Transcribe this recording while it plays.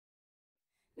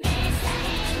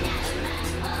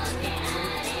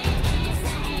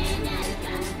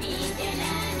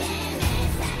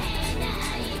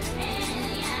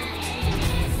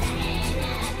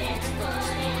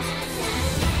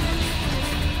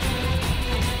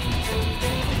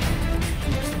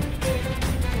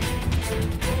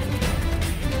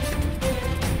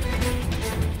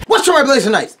What's up, my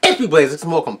Blazing Knights? It's me, Blazeix,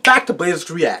 and welcome back to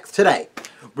Blazeix Reacts. Today,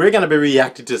 we're going to be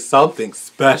reacting to something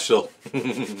special.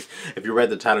 If you read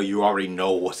the title, you already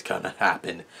know what's going to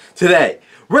happen. Today,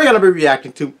 we're going to be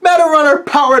reacting to Meta Runner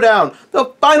Power Down, the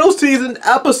final season,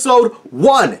 episode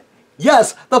 1.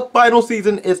 Yes, the final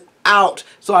season is out.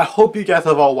 So I hope you guys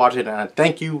have all watched it, and I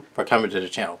thank you for coming to the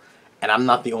channel. And I'm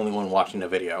not the only one watching the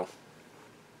video.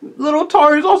 Little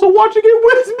Tari is also watching it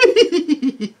with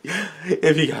me.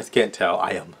 If you guys can't tell,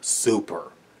 I am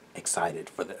super excited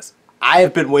for this. I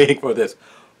have been waiting for this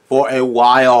for a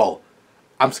while.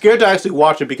 I'm scared to actually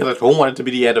watch it because I don't want it to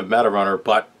be the end of Meta Runner,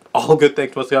 but all good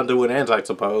things must come to an end, I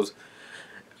suppose.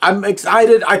 I'm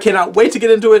excited. I cannot wait to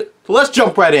get into it. So let's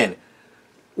jump right in.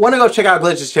 Want to go check out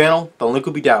Blazeich's channel? The link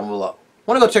will be down below.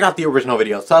 Want to go check out the original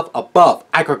video itself? Above.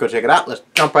 I could go check it out. Let's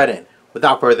jump right in.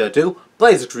 Without further ado,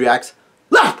 Blazeix Reacts.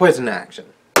 Let's put it in action.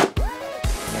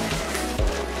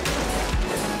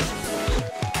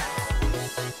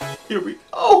 Here we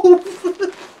go.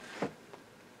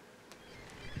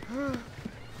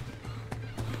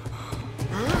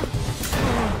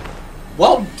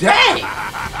 Well, dang!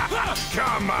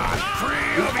 Come on,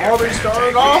 free of Already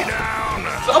started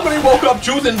off. Somebody woke up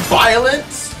choosing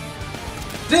violence.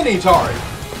 Didn't he, Tari?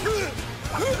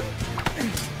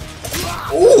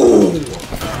 Ooh!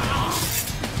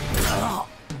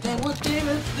 Dang, what game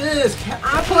is this? Can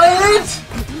I play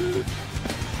it?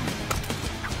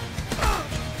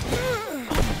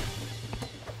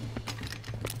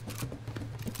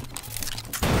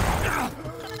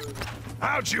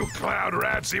 How'd you cloud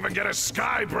rats even get a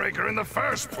skybreaker in the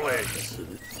first place?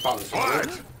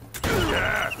 What?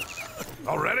 Yeah.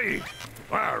 Already?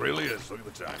 Wow, it really is. Look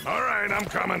at the time. Alright, I'm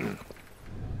coming.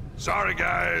 Sorry,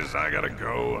 guys. I gotta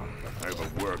go. I have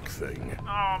a work thing.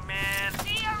 Oh, man.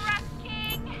 See ya, Rush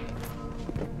King!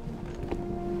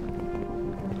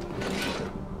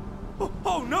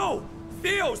 Oh, no!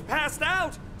 Theo's passed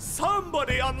out!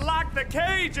 Somebody unlock the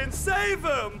cage and save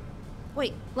him!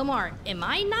 Wait, Lamar, am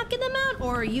I knocking them out,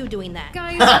 or are you doing that?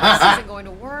 Guys, this isn't going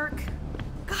to work.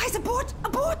 Guys, abort!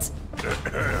 Abort!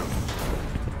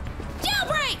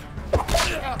 Jailbreak!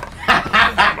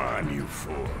 Come on, you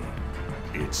four.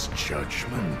 It's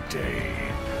Judgment Day.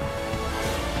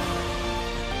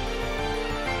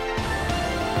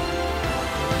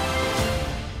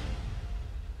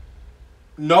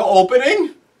 No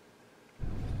opening?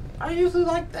 I usually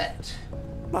like that.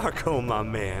 Marco, my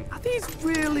man, are these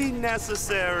really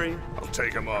necessary? I'll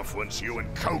take him off once you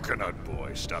and Coconut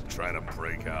Boy stop trying to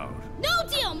break out. No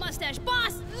deal, Mustache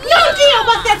Boss! No deal,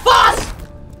 Mustache Boss!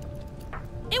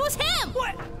 It was him!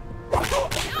 What?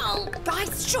 Oh.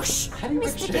 Guys, shush! do you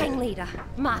Mr. shit? Gang Leader,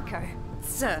 Marco,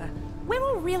 sir, we're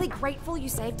all really grateful you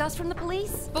saved us from the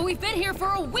police. But we've been here for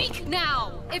a week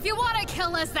now! If you want to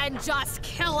kill us, then just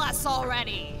kill us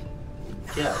already!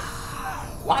 Yeah.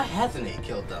 Why hasn't he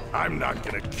killed them? I'm not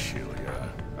gonna kill you.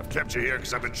 I've kept you here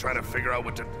because I've been trying to figure out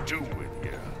what to do with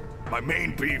you. My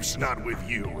main beef's not with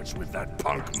you, it's with that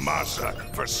punk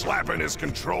Masa for slapping his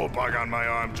control bug on my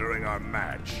arm during our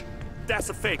match. That's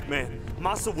a fake, man.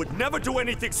 Masa would never do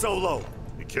anything solo.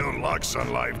 He killed Lux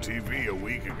on live TV a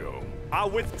week ago. I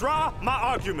withdraw my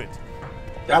argument.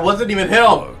 That wasn't even him.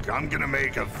 Look, I'm gonna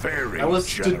make a very That was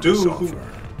the generous dude who-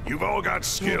 offer. You've all got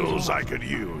skills I could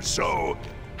use, so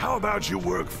how about you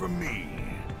work for me?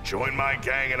 Join my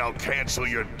gang and I'll cancel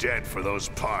your debt for those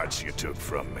parts you took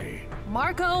from me.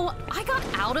 Marco, I got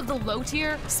out of the low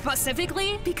tier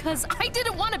specifically because I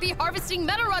didn't want to be harvesting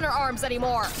Meta Runner arms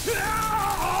anymore.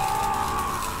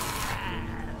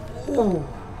 Ooh.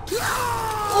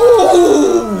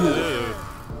 Ooh.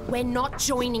 We're not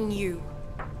joining you.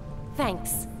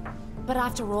 Thanks. But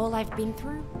after all I've been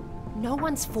through, no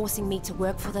one's forcing me to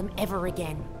work for them ever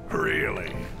again.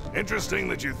 Really? Interesting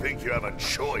that you think you have a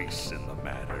choice in the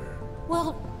matter.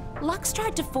 Well, Lux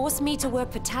tried to force me to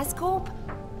work for TazCorp,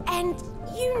 and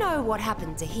you know what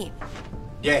happened to him.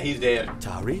 Yeah, he's dead.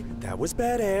 Tari, that was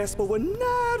badass, but we're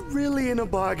not really in a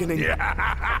bargaining. Why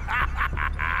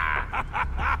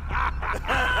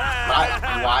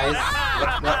is...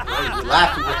 What are you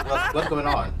laughing? What's going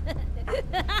on?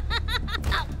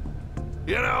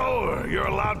 You know, you're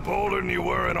a lot bolder than you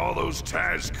were in all those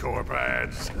TazCorp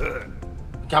ads.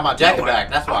 Got my jacket back,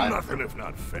 that's why. I'm nothing if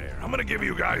not fair. I'm gonna give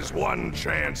you guys one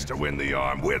chance to win the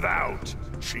arm without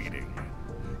cheating.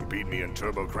 You beat me in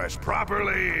Turbo Crash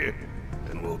properly,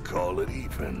 and we'll call it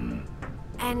even.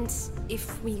 And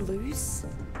if we lose?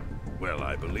 Well,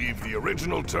 I believe the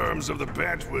original terms of the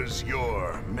bet was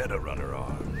your Meta Runner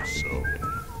arm, so...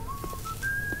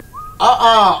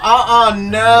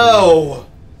 No!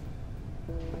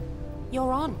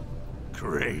 You're on.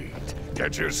 Great.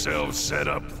 Get yourselves set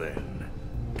up then.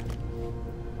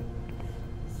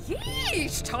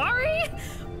 Yeesh, Tari!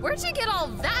 Where'd you get all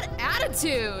that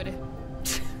attitude?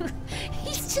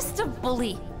 He's just a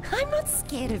bully. I'm not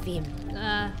scared of him.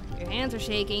 Your hands are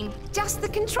shaking. Just the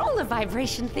controller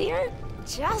vibration, Theo.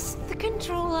 Just the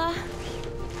controller.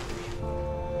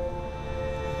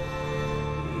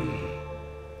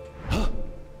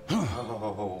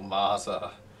 Oh,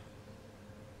 Masa.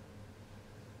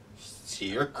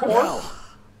 Tear core?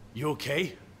 You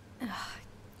okay?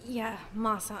 Yeah,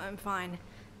 Masa, I'm fine.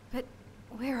 But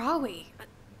where are we?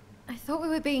 I thought we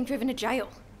were being driven to jail.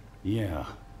 Yeah,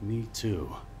 me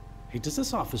too. Hey, does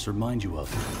this office remind you of...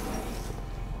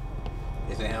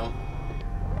 Is it him?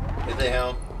 Is it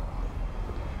him?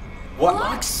 What?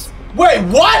 Lux? Wait,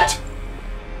 what?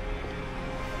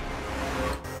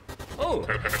 Oh,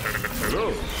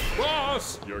 hello.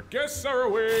 Boss, your guests are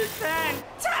awake.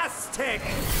 Fantastic!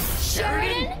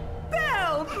 Sheridan?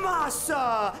 Bell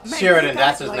Massa! Man, Sheridan, you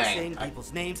that's guys his like name. saying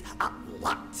people's names a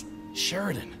lot.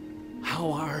 Sheridan,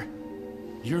 how are...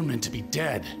 You're meant to be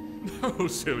dead. Oh,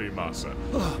 silly Massa.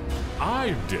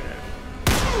 I'm dead.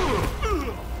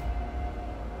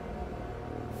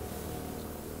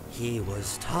 He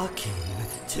was talking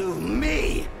to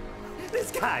me.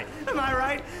 This guy, am I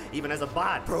right? Even as a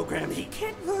bot program, he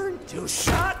can't learn to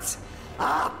shut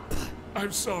up.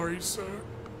 I'm sorry, sir.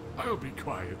 I'll be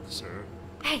quiet, sir.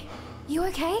 Hey, you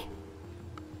okay?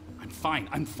 I'm fine,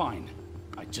 I'm fine.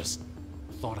 I just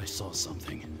thought I saw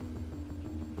something.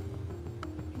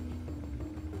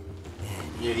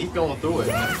 Yeah, he's going through it.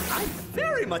 I'm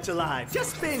very much alive.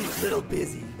 Just been a little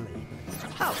busy lately.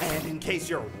 Oh, and in case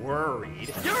you're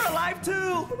worried, you're alive too!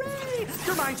 Hooray!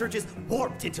 Your minds are just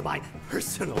warped into my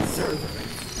personal server.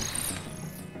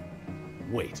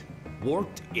 Wait,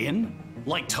 warped in?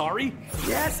 Like Tari?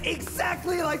 Yes,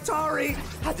 exactly like Tari!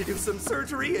 Had to do some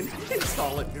surgery and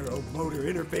install a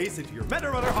neuromotor interface into your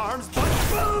Metarunner arms, but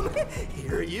boom!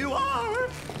 Here you are!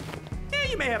 Yeah,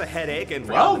 you may have a headache and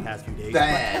Well, the past few days,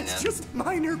 then. but that's just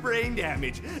minor brain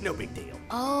damage. No big deal.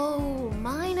 Oh,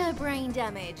 minor brain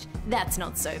damage. That's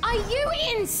not so bad. Are you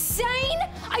insane?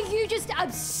 Are you just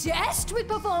obsessed with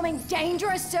performing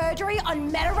dangerous surgery on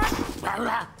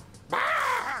Metarunner?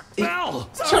 Bell!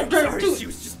 Sorry, she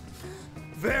was just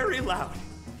very loud.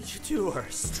 You two are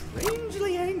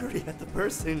strangely angry at the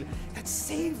person that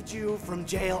saved you from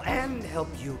jail and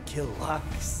helped you kill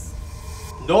Lux.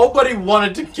 Nobody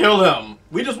wanted to kill him.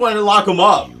 We just wanted to lock him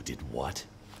up. You did what?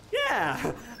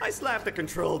 Yeah, I slapped a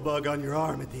control bug on your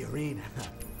arm at the arena.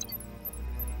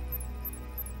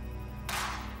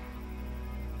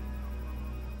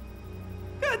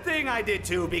 Good thing I did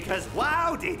too, because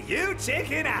wow, did you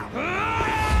chicken out!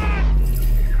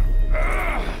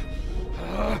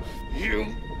 You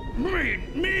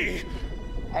made me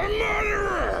a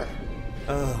murderer!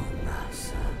 Oh,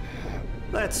 Masa.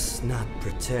 Let's not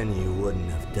pretend you wouldn't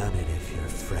have done it if your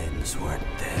friends weren't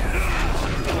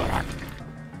there.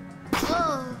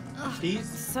 He's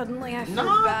Suddenly I feel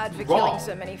Not bad for wrong. killing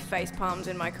so many face palms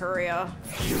in my career.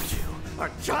 You two are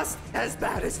just as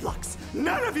bad as Lux.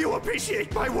 None of you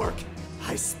appreciate my work.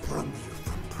 I sprung you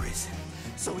from prison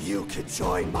so you could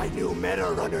join my new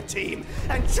Metarunner team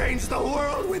and change the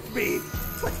world with me.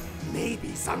 But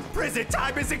maybe some prison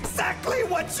time is exactly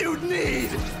what you need.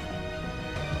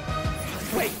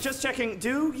 Wait, just checking.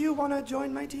 Do you want to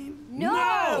join my team?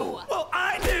 No! Well,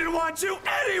 I didn't want you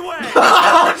anyway!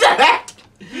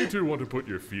 You two want to put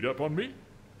your feet up on me?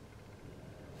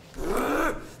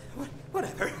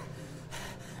 Whatever.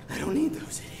 I don't need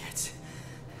those idiots.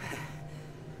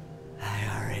 I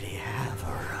already have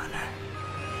a runner.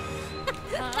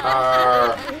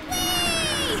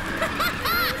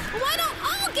 Why don't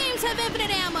all games have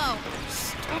infinite ammo?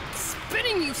 Stop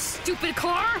spinning, you stupid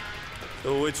car!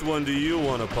 So which one do you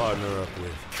want to partner up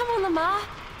with? Come on, Lamar.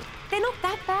 They're not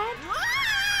that bad.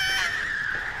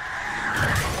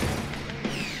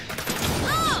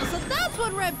 Oh, so that's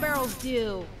what red barrels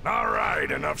do. All right,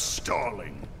 enough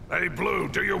stalling. Hey, Blue,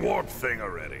 do your warp thing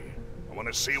already. I want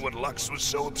to see what Lux was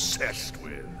so obsessed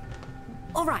with.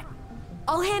 All right.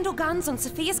 I'll handle guns on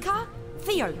Sophia's car.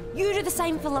 Theo, you do the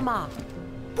same for Lamar.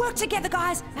 Work together,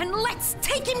 guys, and let's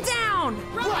take him down!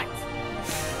 Right.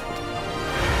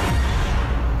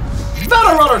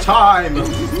 Metarunner time!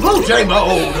 Blue Jay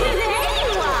mode!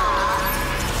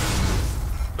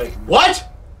 Wait, what?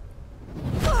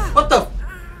 What the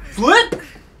flip?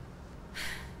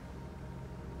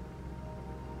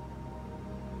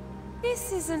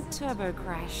 This isn't Turbo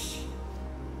Crash.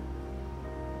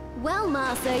 Well,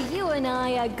 Master, you and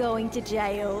I are going to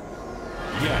jail.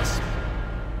 Yes.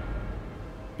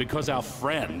 Because our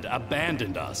friend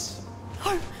abandoned us.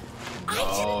 I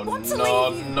didn't want to No,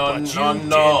 leave you. no, But no, you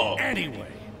no. did anyway.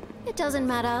 It doesn't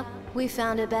matter. We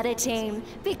found a better team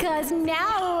because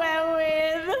now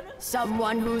we're with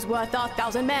someone who's worth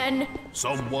 1,000 men.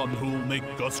 Someone who'll make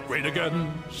us great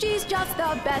again. She's just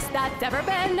the best that's ever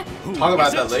been. Talk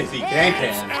about that lazy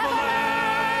can-can.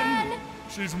 Evelyn!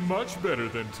 She's much better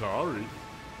than Tari.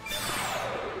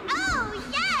 Oh,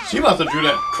 yes! She must have drew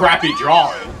that crappy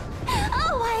drawing.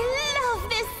 Oh, I love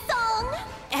this song!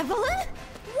 Evelyn?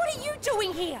 What are you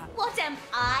doing here? What am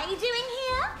I doing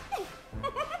here?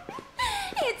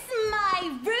 It's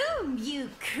my room, you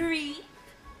creep!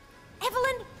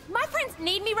 Evelyn, my friends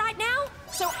need me right now,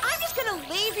 so I'm just gonna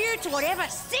leave you to whatever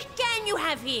sick gang you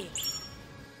have here.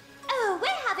 Oh,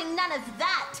 we're having none of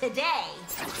that today.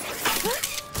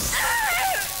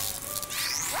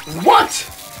 What?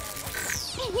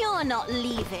 You're not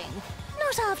leaving.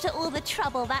 Not after all the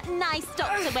trouble that nice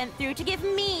doctor went through to give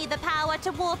me the power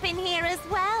to warp in here as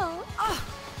well. Oh,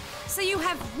 so you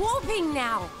have warping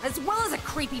now, as well as a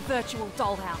creepy virtual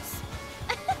dollhouse.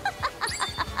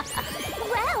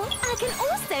 Well, I can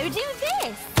also do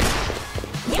this.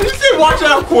 You said watch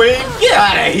out, Queen! Get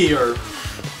out of here!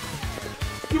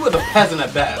 You were the peasant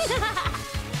at best.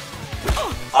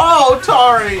 Oh,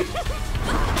 Tari!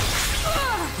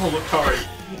 Oh, look, Tari.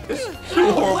 It's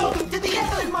horrible. Welcome to the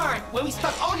Evelyn Mart, where we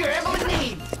stock all your Evelyn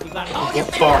needs. We got all your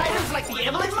favorite Sorry. items like the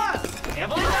Evelyn mug,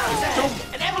 Evelyn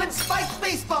knapsack, and Evelyn spiked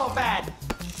baseball bat.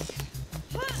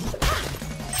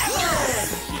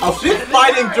 Oh, she's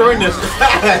fighting during this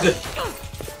ad.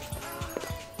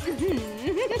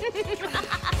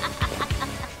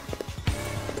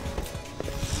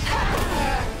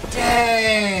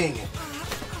 Dang!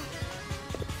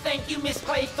 Thank you, Miss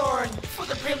Claythorne, for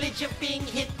the privilege of being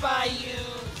hit by you.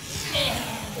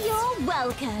 You're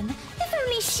welcome. If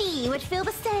only she would feel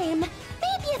the same.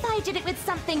 Maybe if I did it with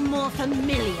something more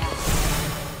familiar.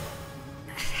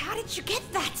 How did you get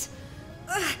that?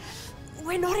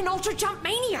 We're not in Ultra Jump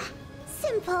Mania.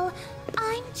 Simple.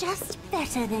 I'm just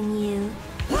better than you.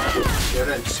 You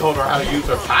didn't show her how to use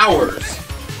her powers.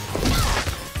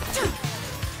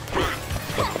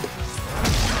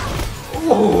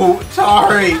 Ooh,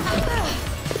 Tari!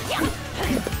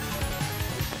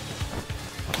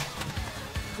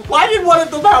 Why did one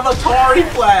of them have a Tari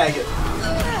flag?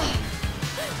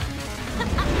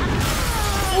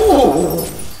 Ooh!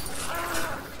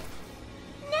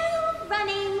 No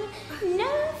running,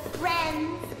 no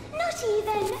friends, not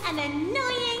even an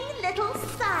annoying little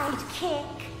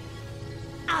sidekick.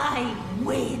 I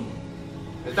win.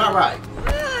 Is that right?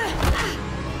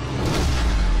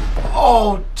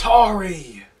 Oh,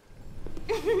 Tari!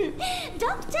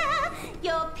 Doctor,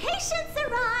 your patient's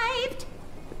arrived.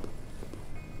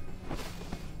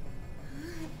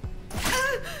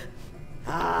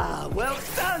 Ah, well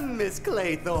done, Miss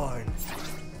Claythorne.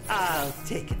 I'll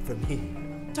take it from here.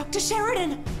 Dr.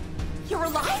 Sheridan, you're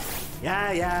alive?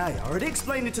 Yeah, I already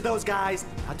explained it to those guys.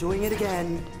 Not doing it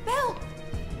again. Belle,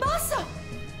 Massa,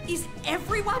 is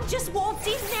everyone just warped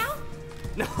in now?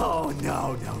 No.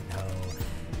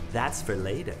 That's for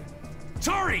later.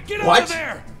 Tari, get out What? of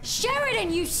there!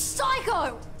 Sheridan, you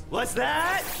psycho! What's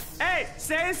that? Hey,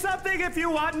 say something if you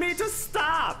want me to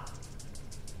stop.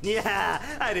 Yeah,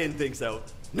 I didn't think so.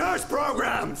 Nurse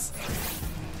programs!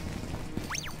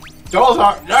 Those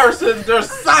aren't nurses, they're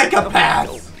psychopaths!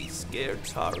 Don't be scared,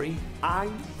 Tari.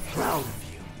 I'm proud of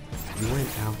you. You went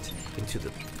out into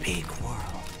the big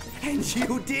world, and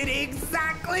you did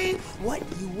exactly what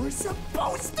you were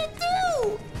supposed to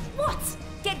do! What?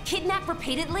 Get kidnapped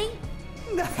repeatedly?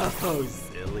 No,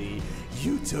 silly.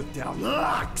 You took down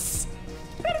Lux!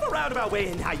 Bit of a roundabout way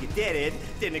in how you did it.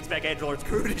 Didn't expect Edgelord's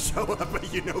crew to show up,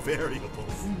 but you know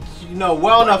variables. You know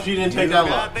well enough she didn't take that You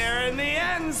got long. there in the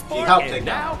end, sport. helped And take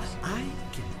now that. I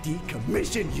can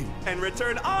decommission you and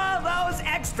return all those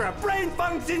extra brain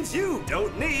functions you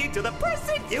don't need to the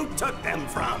person you took them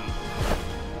from.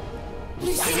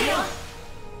 Lucia!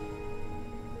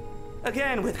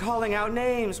 Again, with calling out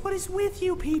names, what is with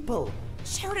you people?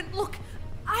 Sheridan, look,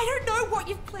 I don't know what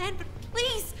you've planned, but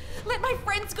please, let my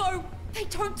friends go. They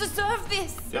don't deserve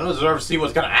this. You don't deserve to see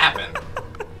what's gonna happen.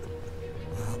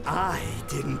 I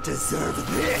didn't deserve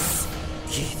this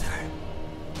either.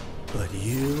 But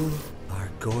you are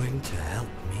going to help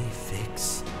me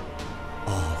fix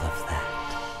all of that.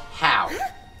 How?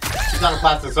 She's not a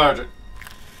plastic surgeon.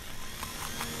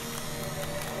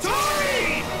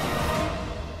 Tari!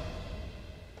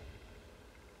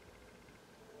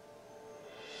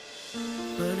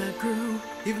 But I grew,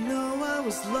 even though I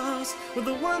was lost, with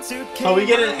the ones who came. So we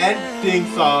get an ending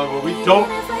song where we don't.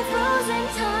 If I frozen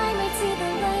time, I'd see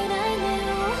the light I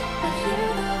knew, but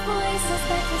hear the voices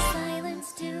that the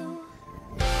silence do.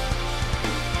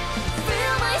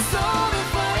 Feel my soul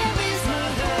before it leaves my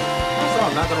head. So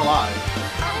I'm not gonna lie. lie.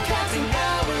 I'm counting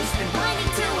hours and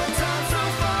winding to a time so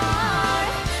far.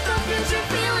 The future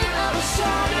feeling of a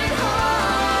shattered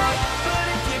heart. But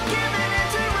if you're giving it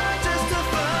too much just to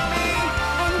find me,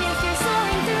 and if you're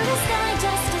soaring through the sky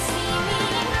just to see me,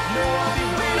 no, I'll be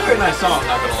waiting. Very nice song,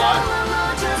 not gonna lie.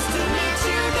 Just to meet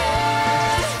you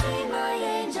there. In my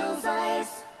angel's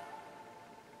eyes.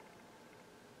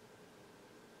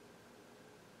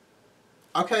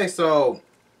 Okay, so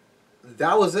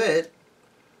that was it.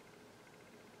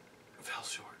 Fell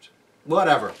short.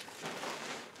 Whatever.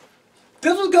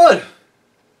 This was good.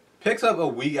 Picks up a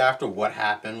week after what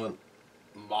happened with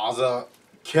Maza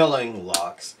killing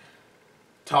Lux,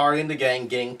 Tari and the gang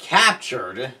getting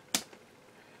captured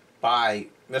by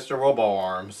Mr.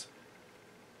 Robo-Arms,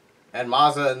 and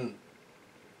Maza and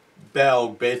Belle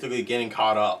basically getting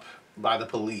caught up by the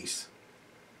police.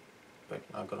 But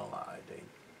not gonna lie,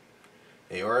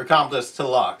 they were accomplices to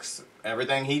Lux.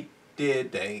 Everything he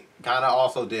did, they kind of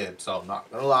also did. So, not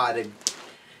gonna lie, they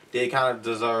did kind of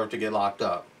deserve to get locked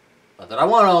up. Not that I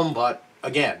want them, but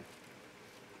again,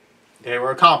 they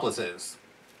were accomplices.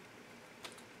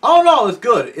 Oh no, it's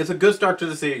good. It's a good start to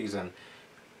the season.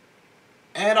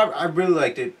 And I really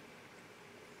liked it.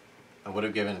 I would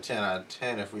have given it 10 out of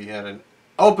 10 if we had an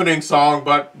opening song,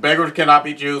 but beggars cannot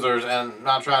be choosers, and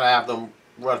not trying to have them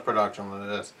rush production with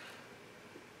this.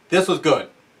 This was good.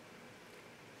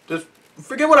 Just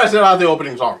forget what I said about the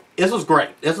opening song. This was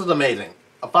great. This was amazing.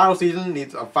 A final season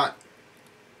needs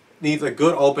a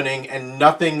good opening and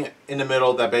nothing in the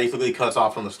middle that basically cuts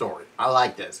off from the story. I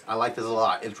like this. I like this a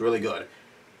lot. It's really good.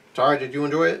 Tari, did you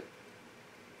enjoy it?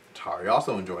 Tari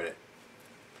also enjoyed it.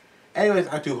 Anyways,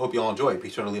 I do hope you all enjoyed. Be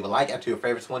sure to leave a like, add to your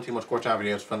favorites, want to see more Score Time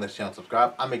videos from this channel,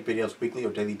 subscribe. I make videos weekly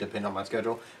or daily depending on my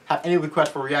schedule. Have any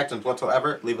requests for reactions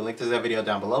whatsoever, leave a link to that video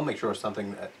down below. Make sure it's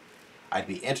something that I'd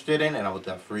be interested in and I will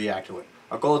definitely react to it.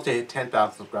 Our goal is to hit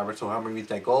 10,000 subscribers, so help me reach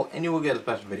that goal and you will get a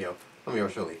special video from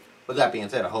yours truly. With that being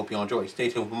said, I hope you all enjoy. Stay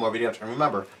tuned for more videos and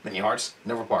remember, many hearts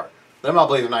never part. Let them all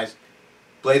blaze nice.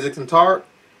 Blazeix and Tari,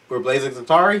 we're Blazeix and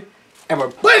Tari, and we're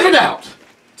blazing out!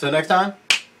 Till next time,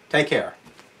 take care.